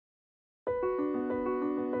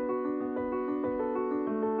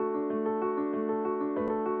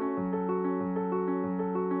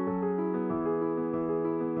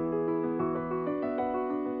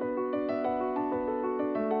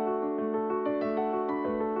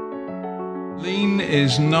Lean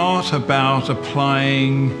is not about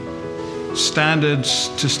applying standards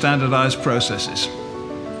to standardized processes.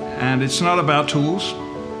 And it's not about tools.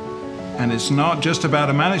 And it's not just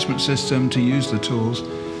about a management system to use the tools.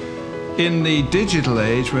 In the digital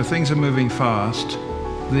age, where things are moving fast,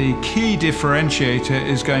 the key differentiator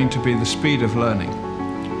is going to be the speed of learning.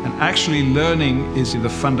 And actually learning is the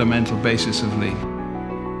fundamental basis of Lean.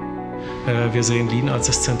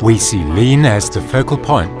 We see Lean as the focal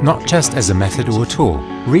point, not just as a method or a tool.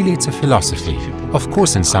 Really, it's a philosophy. Of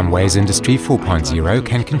course, in some ways, Industry 4.0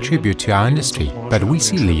 can contribute to our industry, but we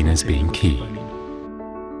see Lean as being key.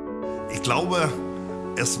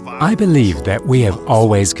 I believe that we have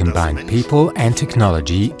always combined people and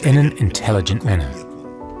technology in an intelligent manner.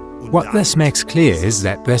 What this makes clear is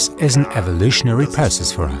that this is an evolutionary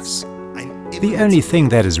process for us. The only thing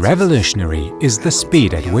that is revolutionary is the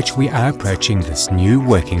speed at which we are approaching this new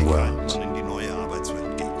working world.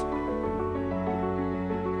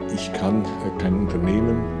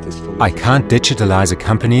 I can't digitalize a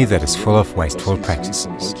company that is full of wasteful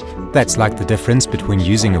practices. That's like the difference between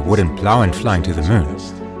using a wooden plow and flying to the moon.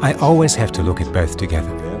 I always have to look at both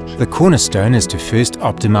together. The cornerstone is to first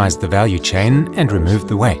optimize the value chain and remove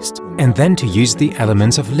the waste, and then to use the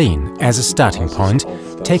elements of Lean as a starting point,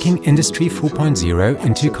 taking Industry 4.0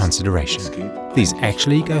 into consideration. These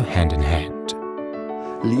actually go hand in hand.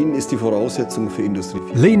 Lean is the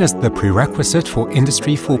prerequisite for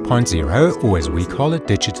Industry 4.0, or as we call it,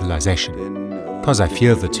 digitalization. Because I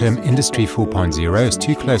feel the term Industry 4.0 is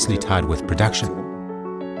too closely tied with production.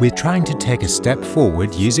 We're trying to take a step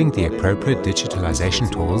forward using the appropriate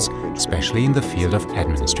digitalization tools, especially in the field of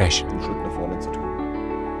administration.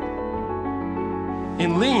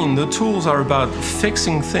 In Lean, the tools are about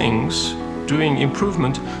fixing things, doing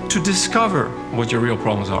improvement to discover what your real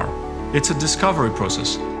problems are. It's a discovery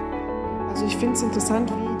process.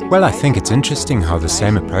 Well, I think it's interesting how the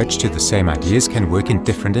same approach to the same ideas can work in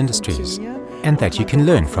different industries, and that you can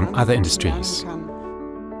learn from other industries.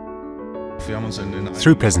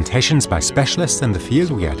 Through presentations by specialists in the field,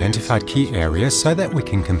 we identified key areas so that we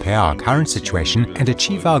can compare our current situation and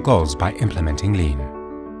achieve our goals by implementing Lean.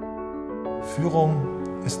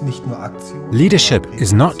 Leadership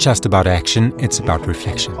is not just about action, it's about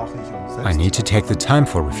reflection. I need to take the time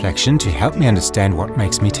for reflection to help me understand what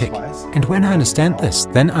makes me tick. And when I understand this,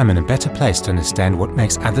 then I'm in a better place to understand what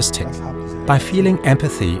makes others tick. By feeling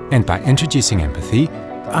empathy and by introducing empathy,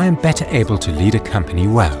 I am better able to lead a company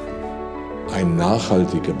well.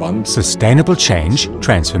 Sustainable change,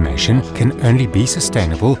 transformation, can only be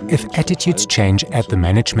sustainable if attitudes change at the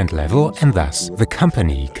management level and thus the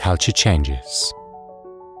company culture changes.